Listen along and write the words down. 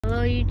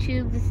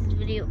YouTube, this is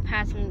video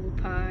passing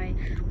by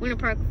Winter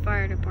Park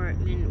Fire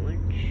Department, which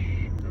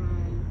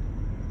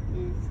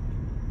is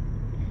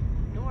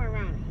nowhere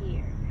around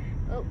here.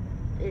 Oh,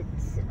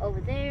 it's over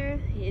there.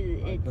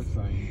 It's the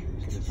sign.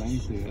 The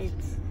sign's there.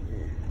 It's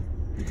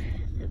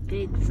a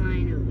big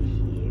sign over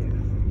here.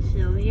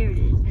 So here it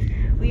is.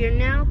 We are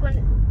now going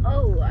to,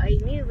 oh, I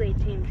immediately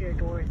changed our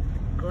doors.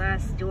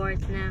 Glass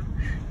doors now.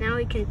 Now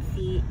we can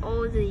see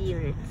all the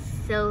units.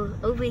 So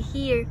over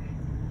here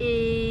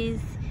is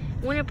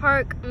Winter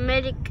Park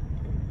Medic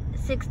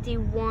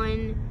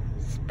 61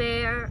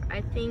 Spare, I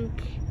think,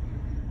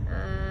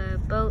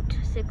 Boat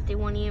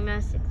 61,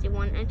 EMS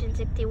 61, Engine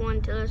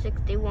 61, Tiller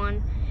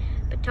 61,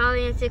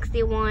 Battalion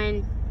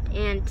 61,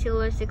 and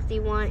Tiller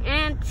 61,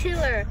 and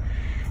Tiller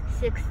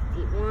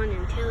 61,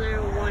 and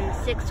Tiller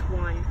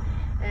 161.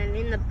 And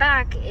in the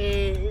back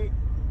is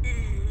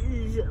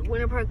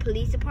Winter Park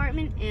Police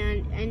Department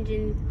and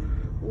Engine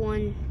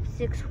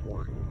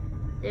 161.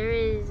 There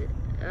is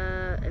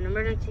an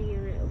emergency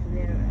unit over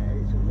there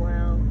as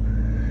well.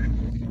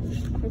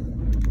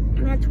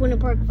 And that's Winter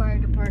Park Fire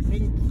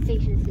Department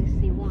Station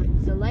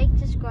 61. So like,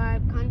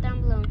 subscribe, comment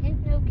down below,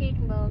 and hit